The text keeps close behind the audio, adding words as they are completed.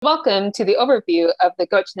Welcome to the overview of the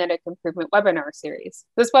Goat Genetic Improvement webinar series.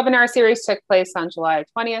 This webinar series took place on July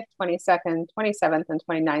 20th, 22nd, 27th, and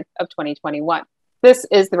 29th of 2021. This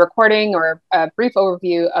is the recording or a brief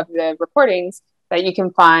overview of the recordings that you can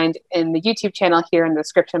find in the YouTube channel here in the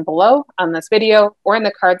description below on this video or in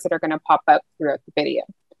the cards that are going to pop up throughout the video.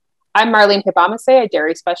 I'm Marlene Paibomesai, a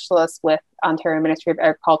dairy specialist with Ontario Ministry of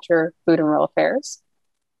Agriculture, Food and Rural Affairs.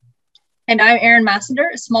 And I'm Erin Massender,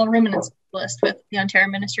 a Small Ruminant Specialist with the Ontario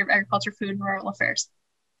Ministry of Agriculture, Food and Rural Affairs.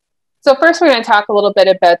 So first, we're going to talk a little bit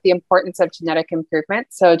about the importance of genetic improvement.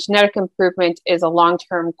 So genetic improvement is a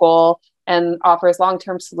long-term goal and offers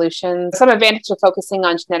long-term solutions. Some advantage of focusing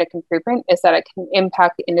on genetic improvement is that it can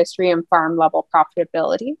impact the industry and farm-level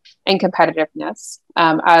profitability and competitiveness,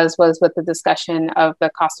 as was with the discussion of the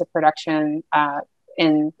cost of production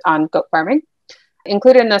on goat farming.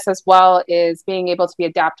 Included in this as well is being able to be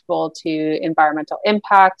adaptable to environmental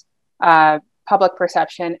impact, public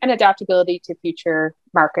perception, and adaptability to future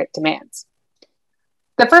market demands.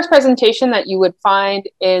 The first presentation that you would find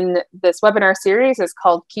in this webinar series is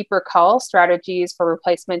called Keeper Cull, Strategies for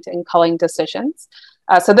Replacement and Culling Decisions.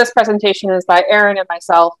 So this presentation is by Erin and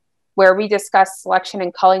myself, where we discuss selection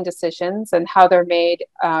and culling decisions and how they're made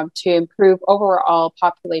to improve overall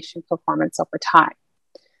population performance over time.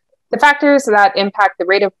 The factors that impact the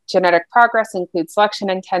rate of genetic progress include selection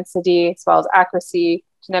intensity, as well as accuracy,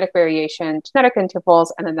 genetic variation, genetic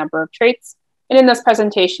intervals, and the number of traits. And in this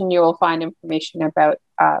presentation, you will find information about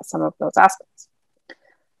some of those aspects.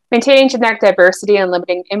 Maintaining genetic diversity and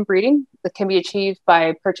limiting inbreeding that can be achieved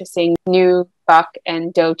by purchasing new buck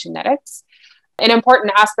and doe genetics. An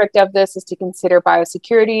important aspect of this is to consider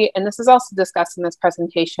biosecurity, and this is also discussed in this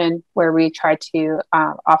presentation where we try to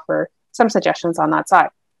offer some suggestions on that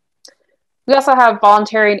side. We also have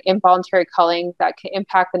voluntary and involuntary culling that can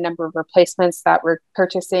impact the number of replacements that we're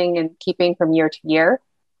purchasing and keeping from year to year.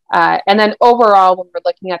 And then overall, when we're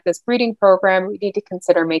looking at this breeding program, we need to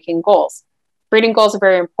consider making goals. Breeding goals are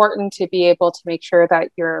very important to be able to make sure that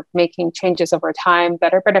you're making changes over time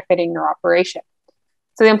that are benefiting your operation.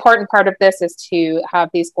 So the important part of this is to have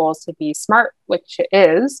these goals to be SMART, which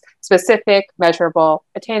is specific, measurable,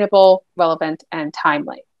 attainable, relevant, and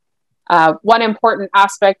timely. One important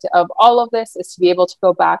aspect of all of this is to be able to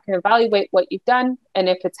go back and evaluate what you've done and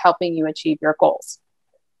if it's helping you achieve your goals.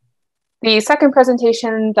 The second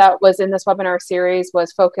presentation that was in this webinar series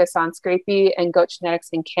was focused on scrapie and goat genetics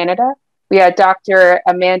in Canada. We had Dr.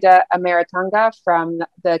 Amanda Amaratanga from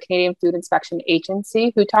the Canadian Food Inspection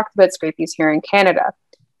Agency who talked about scrapies here in Canada.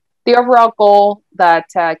 The overall goal that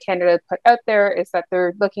Canada put out there is that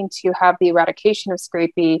they're looking to have the eradication of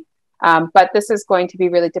scrapie, but this is going to be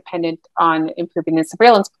really dependent on improving the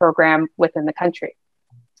surveillance program within the country.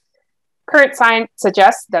 Current science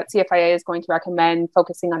suggests that CFIA is going to recommend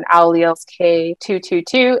focusing on alleles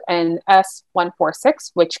K222 and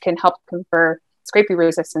S146, which can help confer scrapie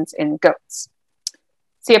resistance in goats.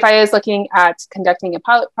 CFIA is looking at conducting a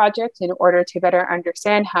pilot project in order to better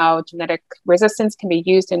understand how genetic resistance can be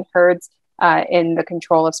used in herds in the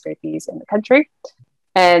control of scrapies in the country.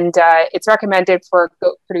 And it's recommended for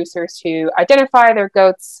goat producers to identify their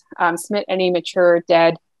goats, submit any mature,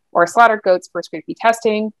 dead, or slaughtered goats for scrapie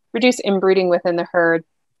testing, reduce inbreeding within the herd,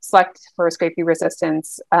 select for scrapie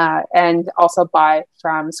resistance, and also buy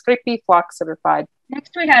from scrapie flock certified.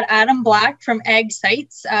 Next, we had Adam Black from Ag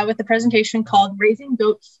Sites with a presentation called Raising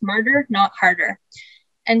Goats Smarter, Not Harder.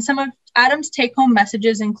 And some of Adam's take-home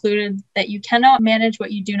messages included that you cannot manage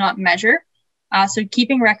what you do not measure. So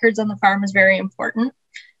keeping records on the farm is very important.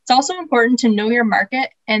 It's also important to know your market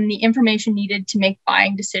and the information needed to make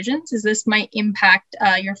buying decisions, as this might impact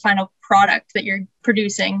your final product that you're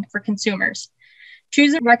producing for consumers.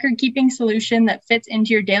 Choose a record-keeping solution that fits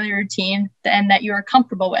into your daily routine and that you are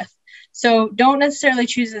comfortable with. So don't necessarily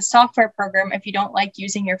choose a software program if you don't like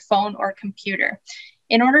using your phone or computer.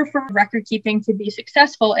 In order for record-keeping to be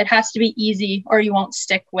successful, it has to be easy or you won't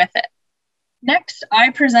stick with it. Next,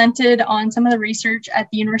 I presented on some of the research at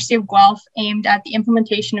the University of Guelph aimed at the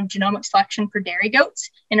implementation of genomic selection for dairy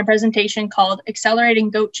goats in a presentation called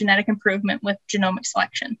Accelerating Goat Genetic Improvement with Genomic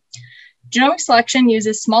Selection. Genomic selection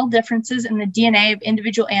uses small differences in the DNA of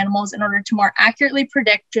individual animals in order to more accurately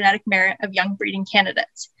predict genetic merit of young breeding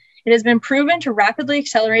candidates. It has been proven to rapidly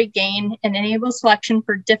accelerate gain and enable selection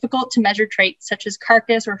for difficult to measure traits such as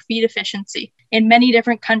carcass or feed efficiency in many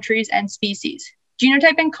different countries and species.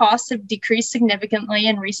 Genotyping costs have decreased significantly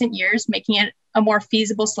in recent years, making it a more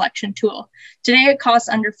feasible selection tool. Today, it costs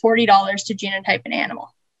under $40 to genotype an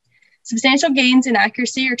animal. Substantial gains in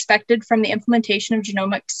accuracy are expected from the implementation of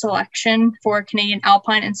genomic selection for Canadian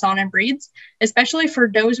Alpine and Saanen breeds, especially for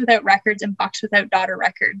does without records and bucks without daughter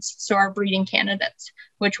records, so our breeding candidates,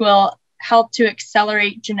 which will help to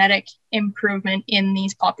accelerate genetic improvement in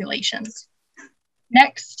these populations.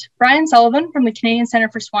 Next, Brian Sullivan from the Canadian Centre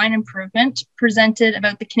for Swine Improvement presented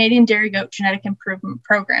about the Canadian Dairy Goat Genetic Improvement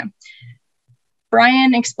Program.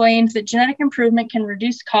 Brian explained that genetic improvement can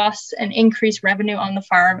reduce costs and increase revenue on the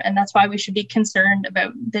farm, and that's why we should be concerned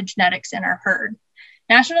about the genetics in our herd.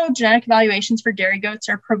 National genetic evaluations for dairy goats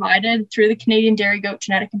are provided through the Canadian Dairy Goat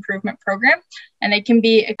Genetic Improvement Program, and they can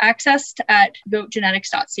be accessed at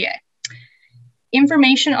goatgenetics.ca.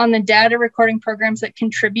 Information on the data recording programs that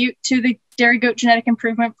contribute to the Dairy Goat Genetic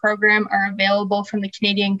Improvement Program are available from the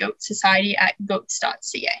Canadian Goat Society at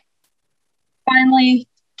goats.ca. Finally,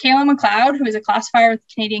 Kayla McLeod, who is a classifier with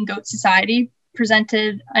the Canadian Goat Society,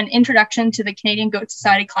 presented an introduction to the Canadian Goat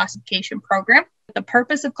Society classification program. The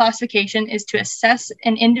purpose of classification is to assess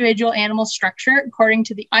an individual animal structure according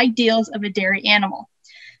to the ideals of a dairy animal.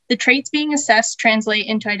 The traits being assessed translate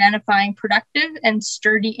into identifying productive and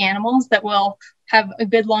sturdy animals that will have a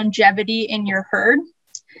good longevity in your herd.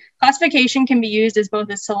 Classification can be used as both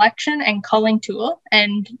a selection and culling tool,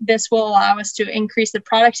 and this will allow us to increase the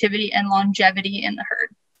productivity and longevity in the herd.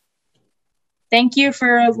 Thank you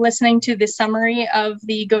for listening to the summary of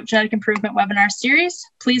the Goat Genetic Improvement webinar series.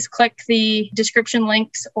 Please click the description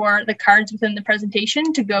links or the cards within the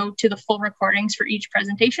presentation to go to the full recordings for each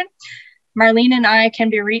presentation. Marlene and I can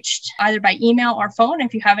be reached either by email or phone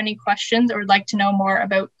if you have any questions or would like to know more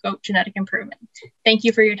about goat genetic improvement. Thank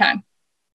you for your time.